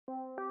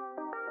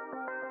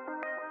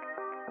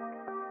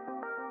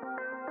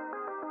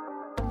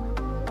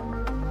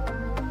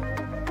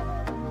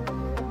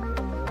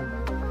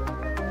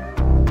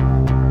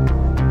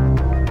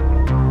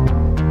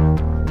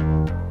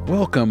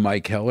Welcome,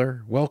 Mike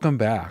Keller. Welcome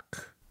back.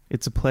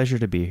 It's a pleasure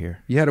to be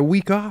here. You had a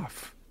week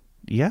off.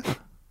 Yeah.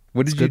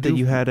 What did It's you good do? that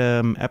you had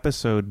an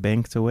episode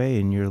banked away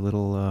in your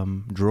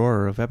little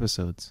drawer of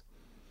episodes.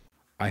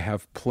 I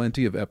have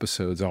plenty of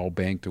episodes all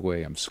banked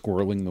away. I'm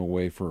squirreling them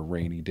away for a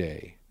rainy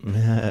day.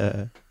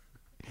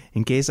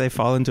 In case I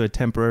fall into a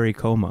temporary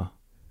coma.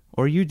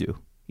 Or you do.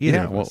 Either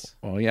Yeah, of us.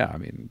 yeah.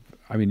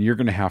 I mean, you're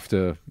going to have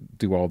to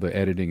do all the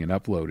editing and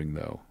uploading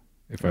though,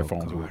 if I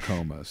fall into a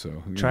coma.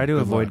 So Try to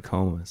good avoid luck.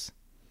 comas.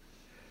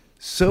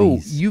 So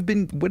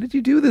Please. what did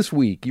you do this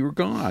week? You were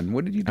gone.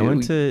 What did you do? I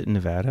went to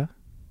Nevada.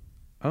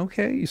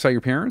 Okay. You saw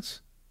your parents?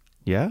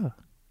 Yeah.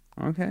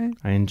 Okay.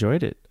 I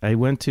enjoyed it. I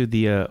went to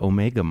the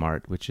Omega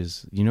Mart, which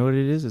is, you know what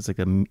it is? It's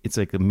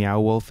like a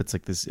Meow Wolf. It's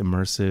like this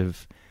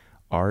immersive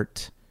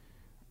art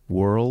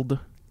world.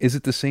 Is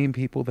it the same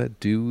people that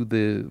do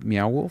the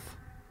Meow Wolf?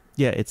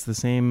 Yeah, it's the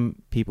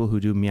same people who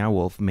do Meow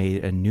Wolf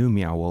made a new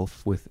Meow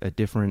Wolf with a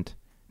different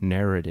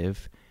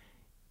narrative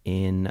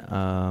in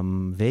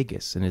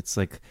Vegas, and it's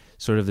like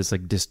sort of this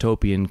like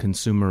dystopian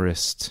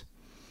consumerist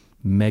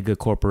mega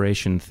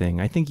corporation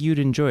thing. I think you'd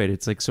enjoy it.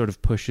 It's like sort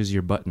of pushes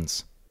your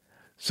buttons.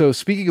 So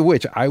speaking of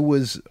which, I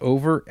was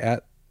over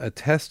at a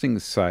testing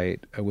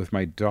site with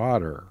my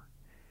daughter.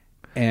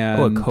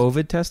 And a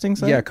COVID testing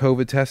site? Yeah,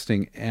 COVID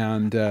testing.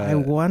 And I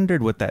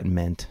wondered what that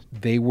meant.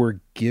 They were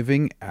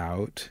giving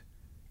out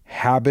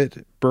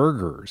Habit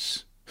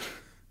burgers.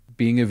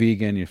 Being a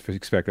vegan, you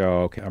expect,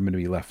 oh, okay, I'm going to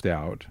be left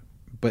out.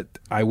 But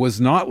I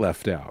was not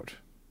left out.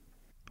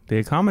 They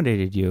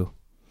accommodated you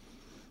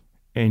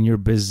and your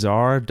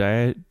bizarre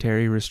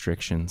dietary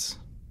restrictions.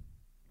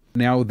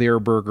 Now their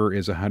burger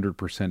is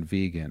 100%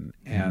 vegan.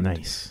 And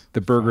nice.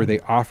 The burger they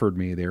offered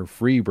me, their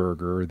free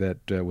burger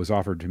that was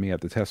offered to me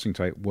at the testing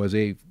site, was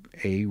a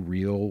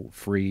real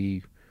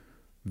free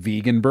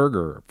vegan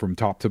burger from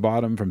top to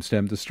bottom, from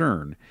stem to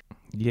stern.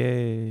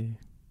 Yay.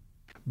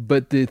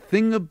 But the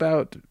thing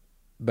about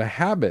the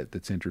Habit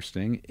that's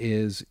interesting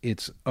is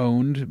it's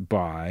owned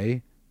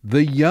by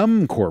the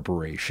Yum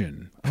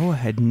Corporation. Oh, I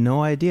had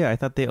no idea. I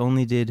thought they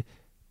only did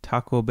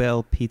Taco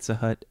Bell, Pizza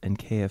Hut, and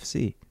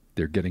KFC.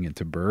 They're getting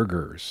into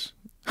burgers.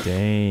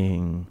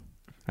 Dang.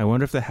 I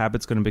wonder if the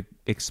Habit's going to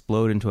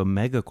explode into a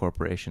mega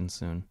corporation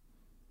soon.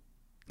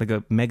 Like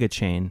a mega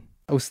chain.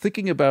 I was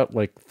thinking about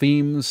like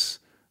themes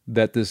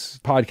that this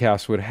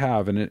podcast would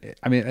have. And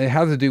it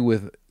has to do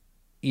with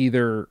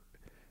either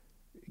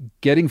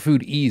getting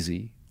food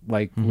easy,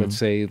 like let's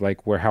say like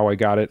how I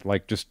got it,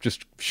 like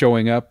just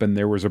showing up and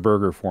there was a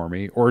burger for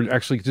me, or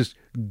actually just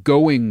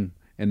going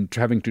and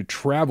having to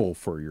travel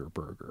for your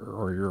burger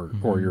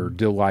or your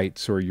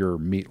delights or your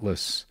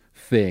meatless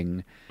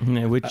thing,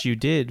 which you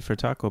did for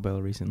Taco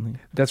Bell recently.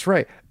 That's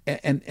right.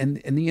 And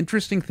the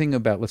interesting thing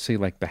about, let's say,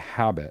 like the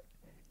Habit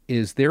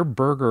is their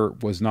burger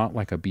was not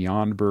like a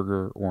Beyond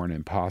Burger or an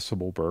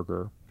Impossible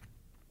Burger.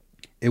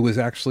 It's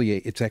actually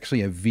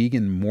a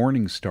vegan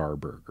Morningstar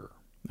burger.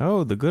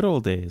 Oh, the good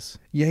old days.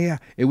 Yeah.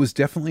 It was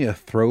definitely a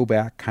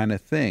throwback kind of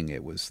thing.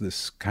 It was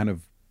this kind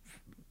of,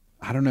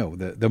 I don't know,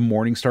 the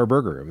Morningstar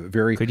burger.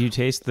 Very. Could you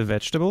taste the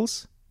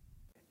vegetables?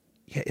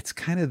 Yeah, it's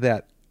kind of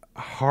that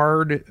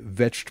hard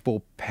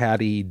vegetable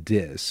patty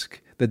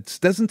disc that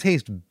doesn't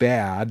taste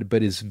bad,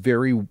 but is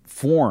very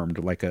formed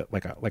like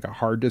a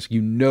hard disc.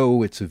 You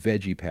know, it's a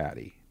veggie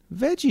patty.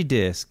 Veggie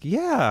disc.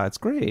 Yeah, it's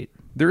great.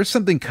 There is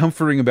something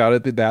comforting about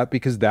it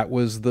because that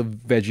was the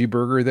veggie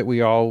burger that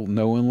we all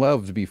know and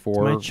loved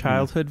before. It's my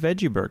childhood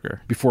veggie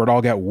burger. Before it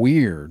all got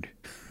weird.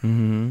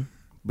 Mm-hmm.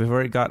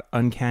 Before it got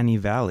Uncanny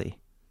Valley.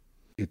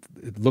 It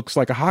looks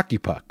like a hockey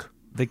puck.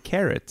 The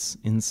carrots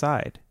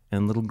inside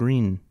and little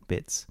green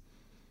bits.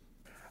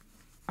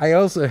 I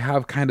also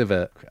have kind of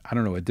a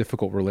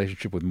difficult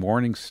relationship with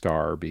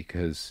Morningstar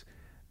because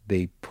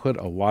they put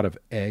a lot of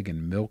egg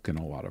and milk in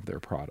a lot of their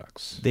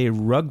products. They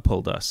rug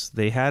pulled us.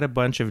 They had a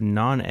bunch of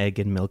non-egg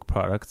and milk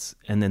products,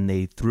 and then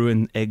they threw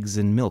in eggs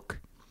and milk.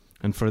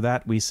 And for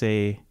that, we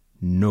say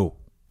no.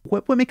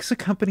 What makes a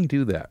company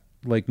do that?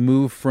 Like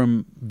move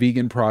from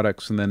vegan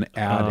products and then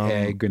add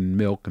egg and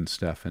milk and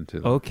stuff into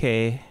them?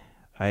 Okay,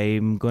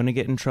 I'm going to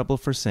get in trouble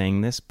for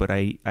saying this, but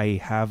I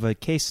have a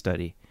case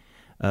study.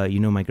 You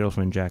know my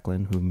girlfriend,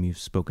 Jacqueline, whom you've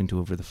spoken to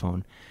over the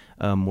phone,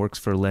 works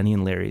for Lenny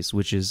and Larry's,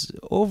 which is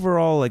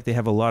overall, like, they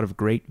have a lot of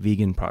great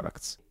vegan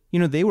products. You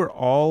know, they were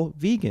all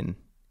vegan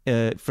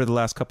for the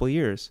last couple of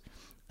years.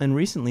 And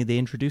recently they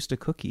introduced a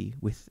cookie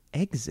with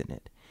eggs in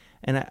it.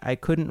 And I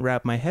couldn't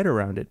wrap my head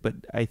around it, but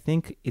I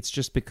think it's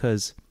just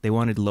because they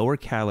wanted lower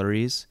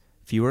calories,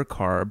 fewer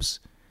carbs,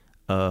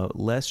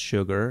 less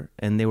sugar,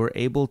 and they were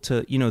able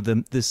to, you know,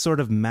 this sort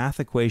of math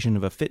equation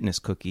of a fitness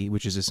cookie,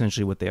 which is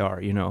essentially what they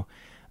are, you know,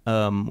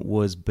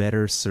 was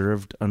better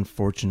served,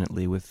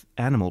 unfortunately, with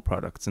animal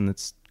products. And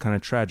it's kind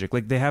of tragic.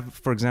 Like they have,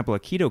 for example, a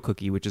keto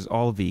cookie, which is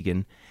all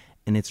vegan,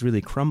 and it's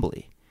really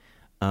crumbly.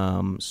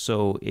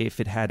 So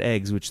if it had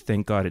eggs, which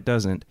thank God it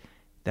doesn't,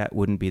 that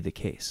wouldn't be the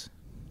case.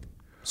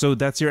 So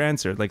that's your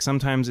answer. Like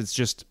sometimes it's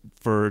just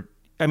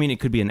it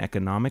could be an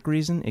economic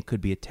reason. It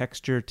could be a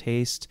texture,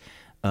 taste,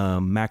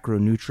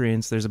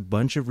 macronutrients. There's a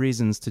bunch of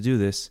reasons to do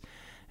this.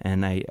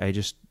 And I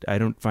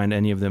don't find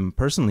any of them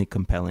personally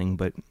compelling,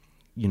 but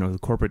the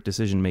corporate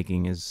decision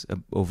making is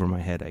over my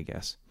head, I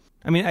guess.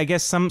 I mean, I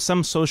guess some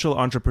social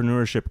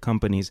entrepreneurship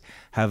companies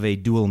have a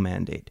dual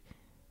mandate.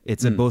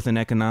 It's both an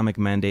economic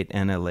mandate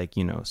and a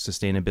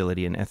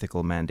sustainability and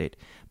ethical mandate.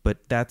 But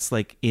that's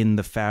like in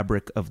the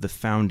fabric of the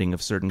founding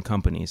of certain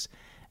companies.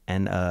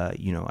 And,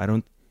 I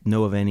don't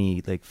know of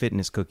any like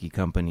fitness cookie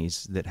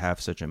companies that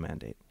have such a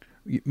mandate.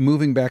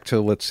 Moving back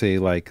to, let's say,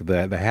 like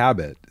the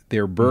Habit,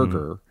 their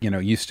burger,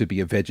 used to be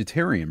a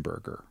vegetarian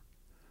burger.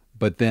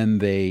 But then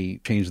they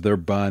changed their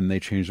bun, they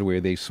changed the way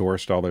they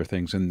sourced all their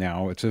things, and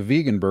now it's a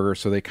vegan burger,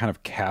 so they kind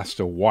of cast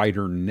a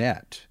wider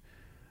net.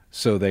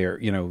 So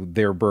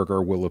their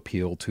burger will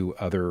appeal to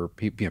other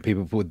people,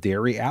 people with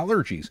dairy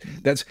allergies.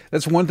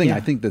 That's one thing I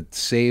think that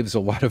saves a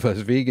lot of us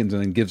vegans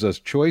and then gives us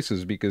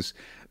choices, because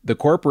the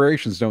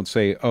corporations don't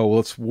say, "Oh,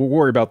 we'll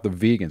worry about the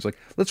vegans." Like,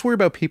 let's worry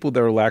about people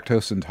that are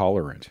lactose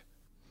intolerant.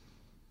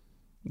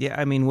 Yeah,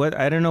 I mean,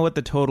 I don't know what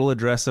the total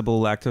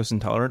addressable lactose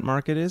intolerant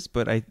market is,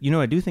 but I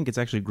do think it's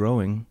actually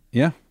growing.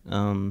 Yeah.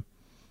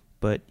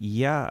 But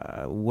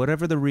yeah,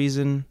 whatever the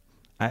reason,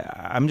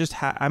 I'm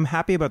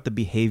happy about the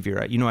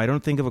behavior. I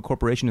don't think of a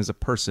corporation as a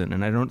person,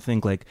 and I don't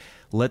think like,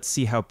 let's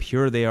see how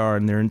pure they are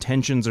and their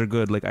intentions are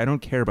good. Like, I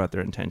don't care about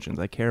their intentions.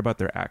 I care about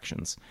their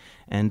actions.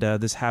 And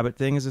this Habit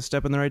thing is a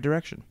step in the right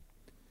direction.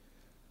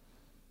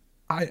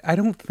 I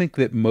don't think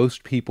that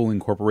most people in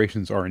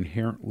corporations are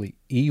inherently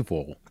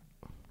evil.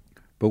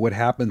 But what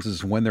happens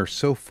is when they're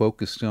so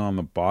focused on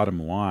the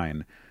bottom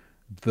line,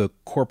 the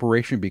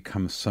corporation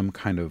becomes some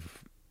kind of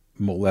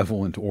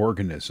malevolent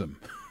organism.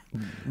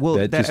 Well,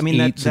 that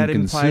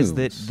implies consumes.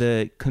 that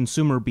the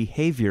consumer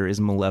behavior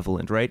is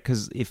malevolent, right?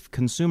 Because if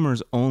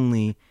consumers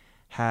only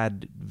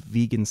had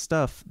vegan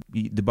stuff,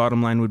 the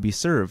bottom line would be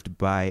served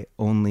by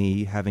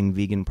only having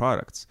vegan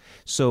products.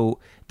 So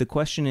the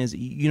question is,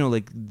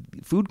 like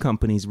food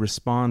companies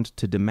respond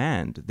to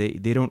demand.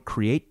 They don't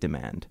create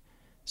demand.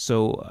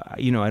 So,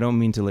 I don't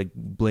mean to like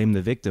blame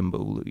the victim,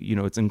 but,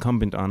 it's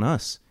incumbent on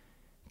us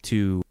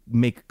to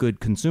make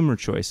good consumer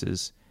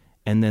choices.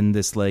 And then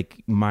this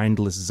like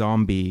mindless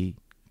zombie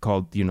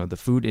called, the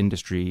food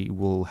industry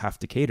will have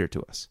to cater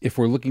to us. If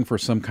we're looking for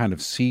some kind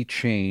of sea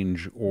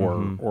change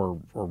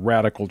or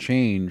radical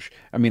change,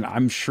 I mean,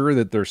 I'm sure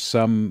that there's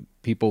some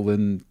people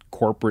in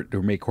corporate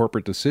who make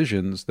corporate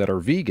decisions that are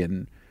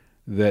vegan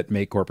that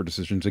make corporate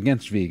decisions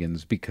against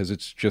vegans, because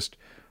it's just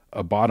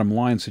a bottom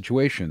line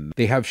situation.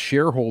 They have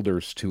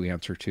shareholders to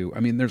answer to. I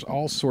mean, there's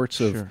all sorts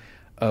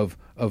of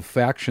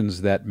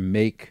factions that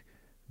make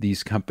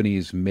these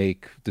companies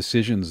make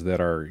decisions that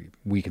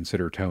we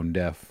consider tone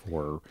deaf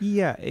or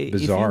bizarre.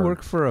 If you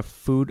work for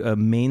a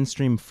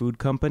mainstream food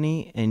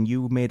company and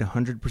you made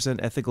 100%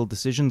 ethical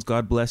decisions,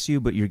 God bless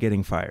you, but you're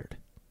getting fired.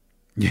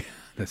 Yeah,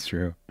 that's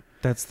true.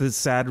 That's the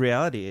sad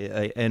reality,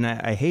 and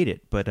I hate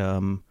it. But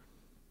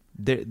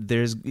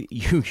there's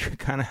you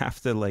kind of have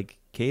to like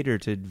cater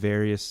to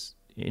various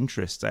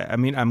interests. I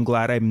mean, I'm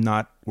glad I'm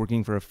not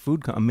working for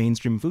a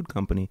mainstream food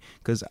company,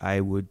 because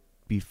I would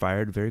be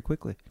fired very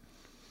quickly.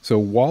 So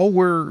while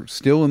we're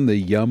still in the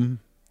Yum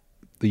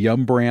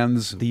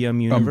Brands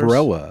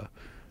umbrella,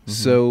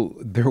 so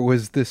there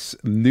was this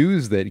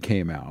news that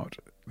came out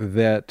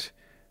that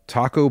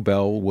Taco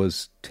Bell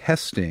was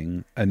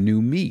testing a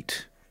new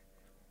meat,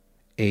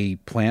 a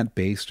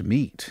plant-based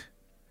meat,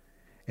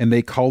 and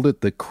they called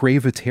it the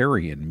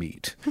Cravetarian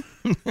meat.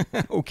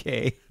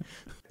 Okay.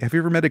 Have you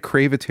ever met a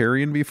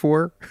Cravetarian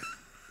before?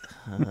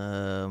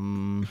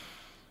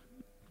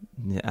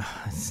 Yeah,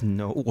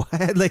 no.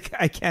 Like,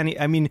 I can't.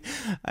 I mean,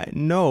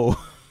 no.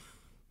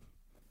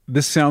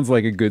 This sounds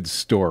like a good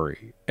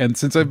story. And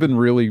since I've been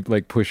really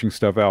like pushing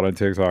stuff out on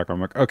TikTok,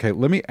 I'm like, okay,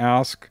 let me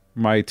ask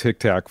my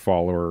TikTok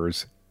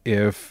followers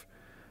if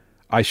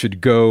I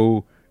should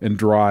go and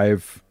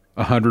drive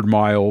 100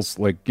 miles,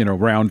 like,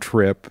 round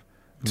trip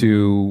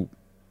to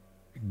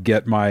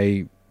get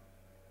my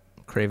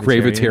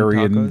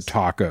Cravetarian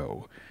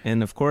taco.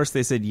 And of course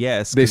they said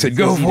yes. They said,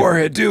 go for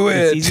it, do it.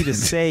 It's easy to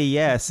say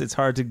yes. It's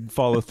hard to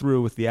follow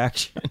through with the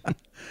action.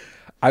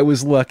 I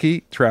was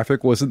lucky.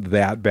 Traffic wasn't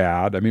that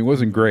bad. I mean, it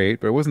wasn't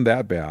great, but it wasn't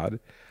that bad.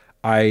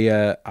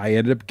 I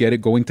ended up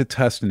going to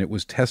Tustin. It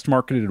was test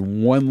marketed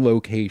in one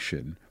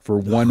location for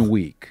 1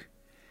 week,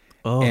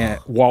 and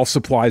while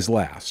supplies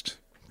last.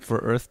 For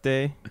Earth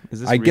Day? Is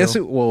this I real? guess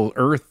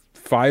Earth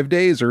 5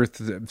 days,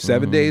 Earth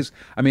 7 days.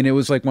 I mean, it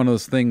was like one of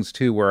those things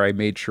too, where I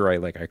made sure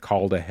I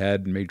called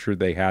ahead and made sure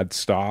they had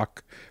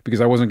stock, because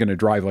I wasn't going to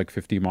drive like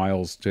 50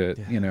 miles to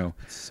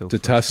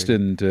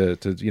Tustin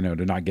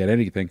to not get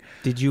anything.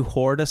 Did you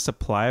hoard a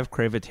supply of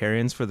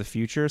Cravetarians for the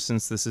future,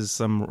 since this is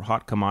some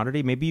hot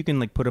commodity? Maybe you can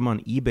like put them on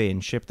eBay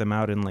and ship them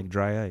out in like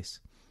dry ice.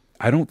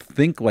 I don't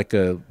think like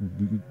a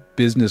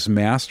business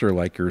master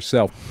like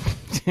yourself.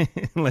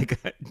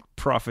 Like a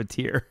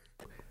profiteer.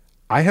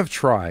 I have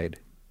tried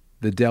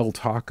the Del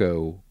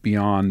Taco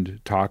Beyond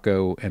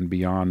Taco and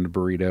Beyond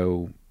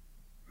Burrito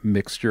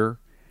mixture,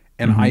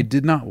 and I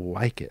did not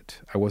like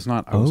it. I was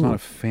not a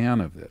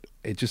fan of it.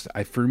 It just,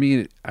 for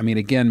me, I mean,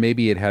 again,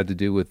 maybe it had to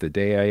do with the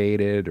day I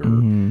ate it,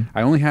 or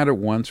I only had it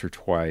once or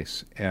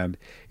twice, and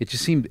it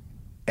just seemed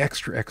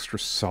extra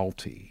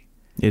salty.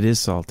 It is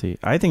salty.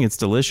 I think it's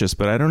delicious,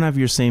 but I don't have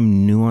your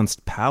same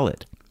nuanced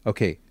palate.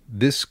 Okay,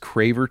 this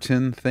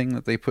Craverton thing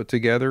that they put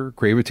together,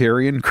 Craven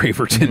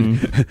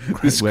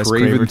this Wes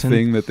Craven Craverton.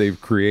 thing that they've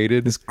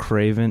created, This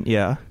Craven,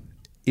 yeah.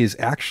 is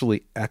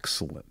actually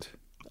excellent.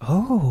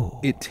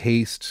 Oh. It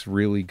tastes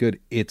really good.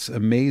 It's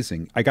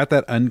amazing. I got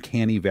that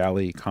uncanny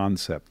valley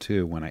concept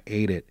too when I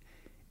ate it.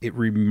 It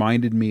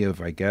reminded me of,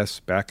 I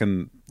guess, back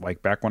when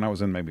I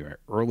was in maybe my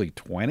early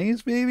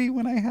 20s, maybe,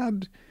 when I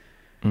had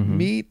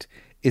meat.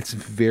 It's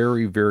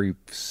very, very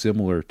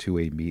similar to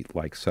a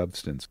meat-like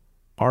substance.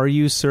 Are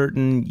you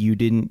certain you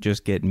didn't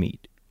just get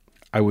meat?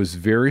 I was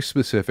very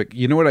specific.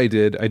 You know what I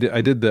did? I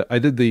did the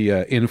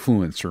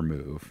influencer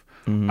move.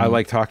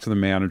 I talked to the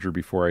manager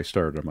before I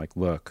started. I'm like,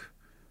 look,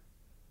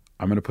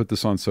 I'm going to put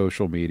this on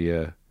social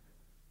media.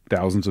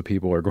 Thousands of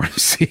people are going to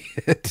see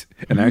it.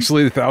 And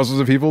actually,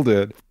 thousands of people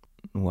did.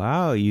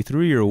 Wow, you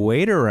threw your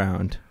weight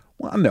around.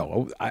 Well,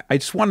 no, I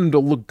just wanted them to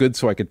look good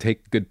so I could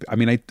take good. I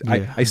mean,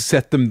 I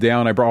set them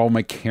down. I brought all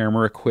my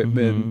camera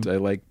equipment.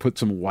 I put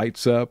some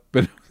lights up.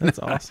 But That's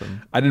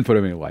awesome. I didn't put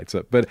any lights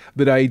up, but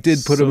I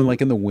did put them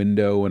in the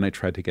window, and I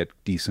tried to get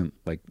decent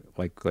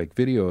like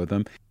video of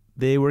them.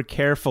 They were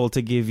careful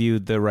to give you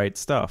the right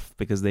stuff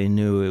because they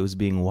knew it was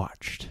being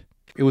watched.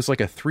 It was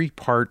like a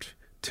 3-part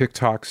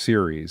TikTok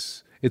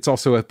series. It's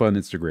also up on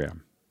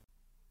Instagram.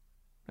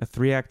 A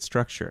 3-act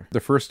structure. The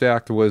first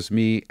act was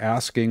me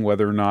asking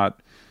whether or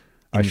not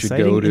I should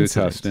Inciting go to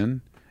incident.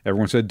 Tustin.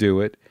 Everyone said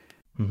do it.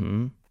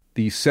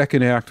 The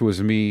second act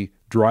was me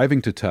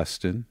driving to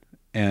Tustin,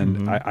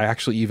 and I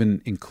actually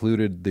even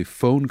included the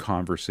phone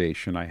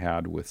conversation I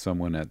had with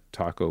someone at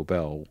Taco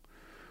Bell,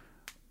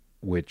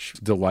 which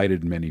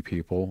delighted many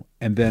people.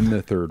 And then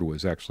the third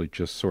was actually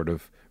just sort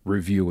of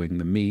reviewing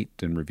the meat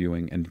and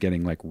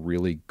getting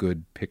really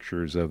good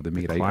pictures of the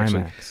meat.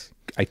 Climax.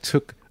 I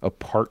took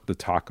apart the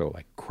taco,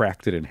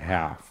 cracked it in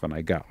half, and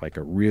I got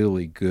a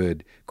really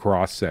good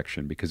cross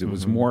section because it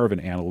was more of an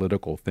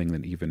analytical thing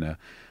than even an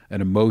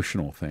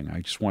emotional thing.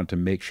 I just wanted to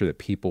make sure that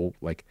people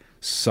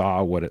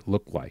saw what it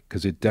looked like,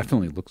 because it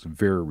definitely looks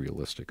very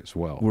realistic as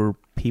well. Were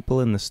people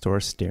in the store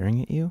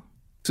staring at you?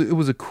 So it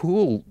was a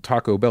cool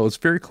Taco Bell. It's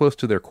very close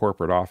to their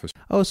corporate office.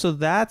 Oh, so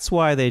that's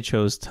why they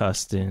chose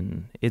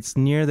Tustin. It's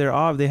near their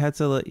office. They had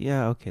to,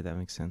 yeah, okay, that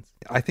makes sense.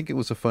 I think it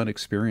was a fun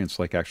experience,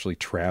 actually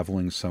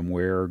traveling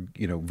somewhere,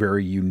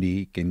 very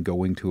unique, and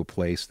going to a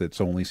place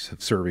that's only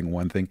serving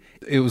one thing.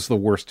 It was the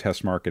worst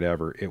test market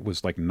ever. It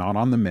was not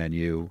on the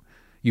menu.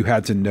 You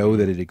had to know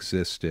that it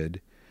existed.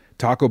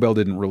 Taco Bell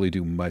didn't really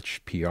do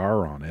much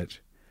PR on it.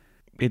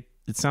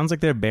 It sounds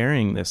like they're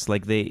burying this.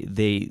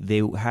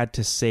 They had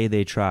to say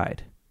they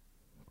tried,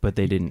 but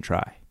they didn't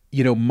try.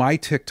 My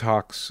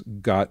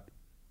TikToks got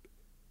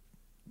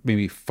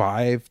maybe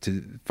 5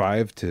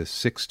 to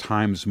 6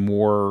 times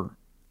more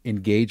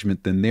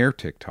engagement than their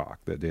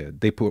TikTok that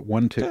did. They put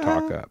one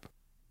TikTok up.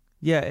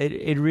 Yeah,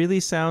 it really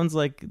sounds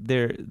like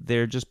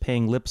they're just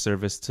paying lip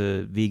service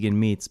to vegan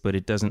meats, but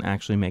it doesn't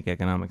actually make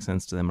economic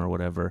sense to them or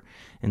whatever.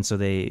 And so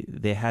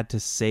they had to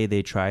say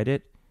they tried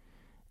it,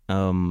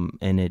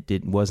 and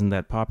it wasn't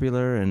that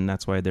popular, and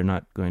that's why they're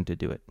not going to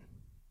do it.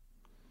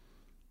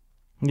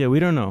 Yeah, we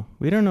don't know,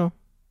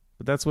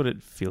 but that's what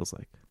it feels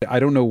like. I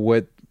don't know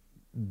what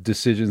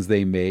decisions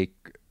they make,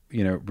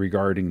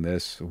 regarding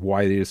this,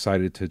 why they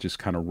decided to just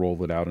kind of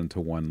roll it out into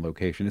one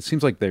location. It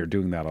seems like they're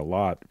doing that a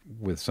lot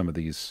with some of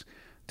these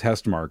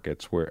test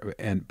markets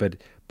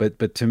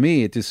but to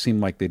me, it just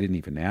seemed like they didn't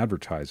even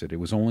advertise it. It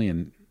was only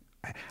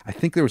I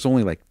think there was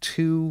only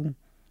 2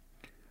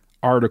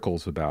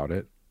 articles about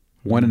it,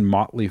 one in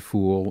Motley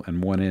Fool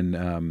and one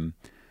in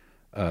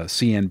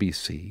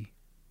CNBC.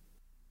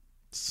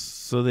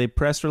 So they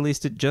press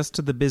released it just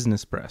to the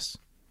business press.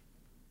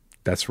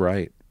 That's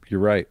right. You're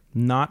right.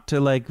 Not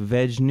to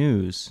Veg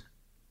News.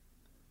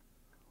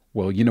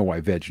 Well, you know why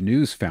Veg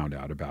News found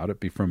out about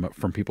it?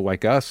 From people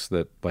like us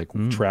that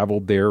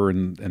traveled there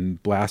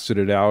and blasted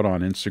it out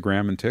on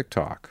Instagram and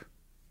TikTok.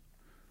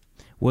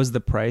 Was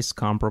the price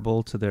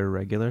comparable to their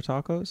regular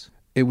tacos?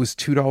 It was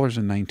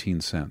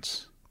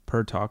 $2.19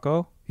 per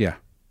taco? Yeah.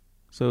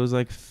 So it was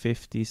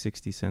 50,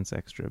 60 cents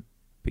extra.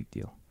 Big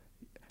deal.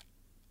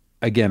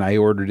 Again, I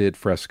ordered it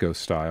fresco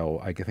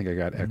style. I think I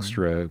got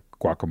extra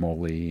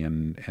guacamole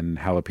and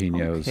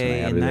jalapenos. Okay,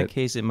 and in that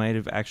case, it might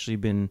have actually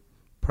been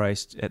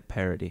priced at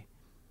parity.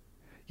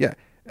 Yeah,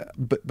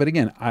 but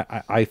again,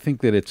 I think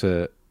that it's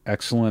a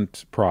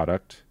excellent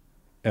product,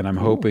 and I'm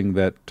hoping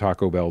that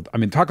Taco Bell. I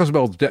mean,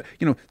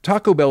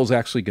 Taco Bell's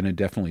actually going to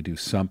definitely do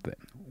something.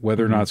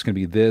 Whether or not it's going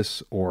to be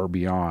this or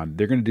beyond,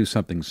 they're going to do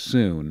something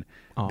soon.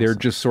 Awesome. They're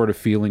just sort of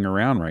feeling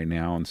around right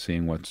now and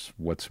seeing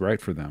what's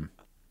right for them.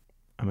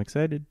 I'm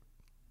excited.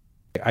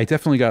 I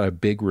definitely got a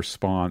big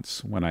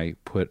response when I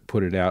put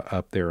it out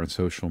up there on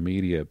social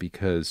media,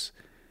 because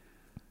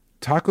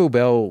Taco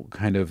Bell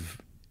a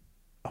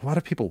lot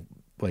of people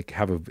like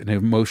have an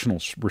emotional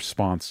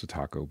response to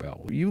Taco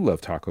Bell. You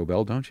love Taco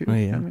Bell, don't you? Oh,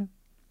 yeah. I mean,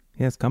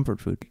 Yeah, it's comfort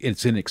food.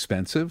 it's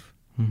inexpensive.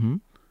 Mm-hmm.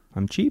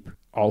 I'm cheap.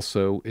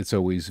 Also, it's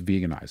always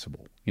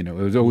veganizable. You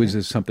know, it always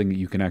is something that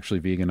you can actually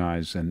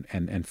veganize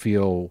and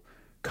feel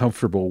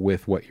comfortable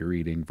with what you're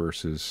eating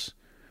versus,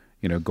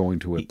 you know, going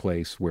to a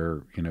place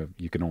where, you know,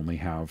 you can only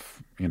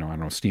have, you know, I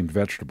don't know, steamed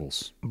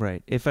vegetables.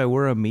 Right. If I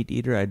were a meat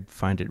eater, I'd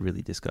find it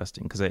really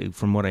disgusting because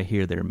from what I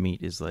hear, their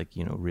meat is like,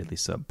 you know, really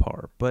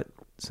subpar. But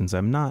since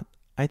I'm not,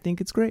 I think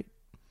it's great.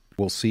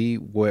 We'll see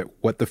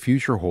what the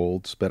future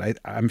holds, but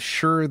I'm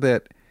sure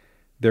that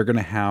they're going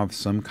to have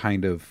some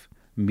kind of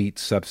meat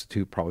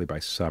substitute probably by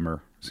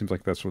summer. Seems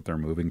like that's what they're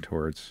moving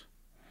towards.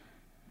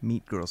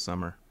 Meat Girl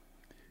Summer.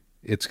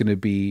 It's going to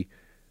be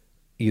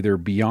either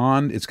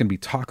beyond, it's going to be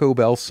Taco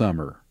Bell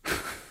summer.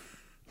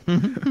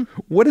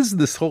 What is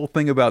this whole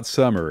thing about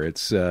summer?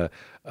 It's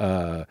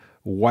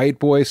white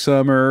boy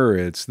summer.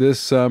 It's this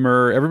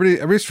summer.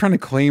 Everybody's trying to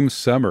claim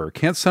summer.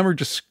 Can't summer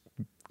just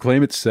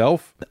claim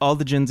itself? All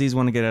the Gen Zs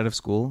want to get out of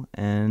school,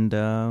 and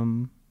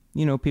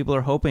you know, people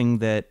are hoping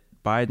that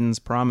Biden's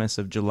promise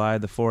of July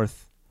the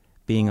 4th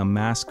being a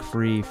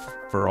mask-free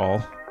for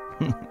all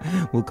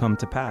will come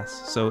to pass.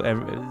 So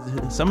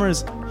summer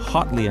is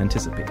hotly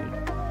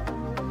anticipated.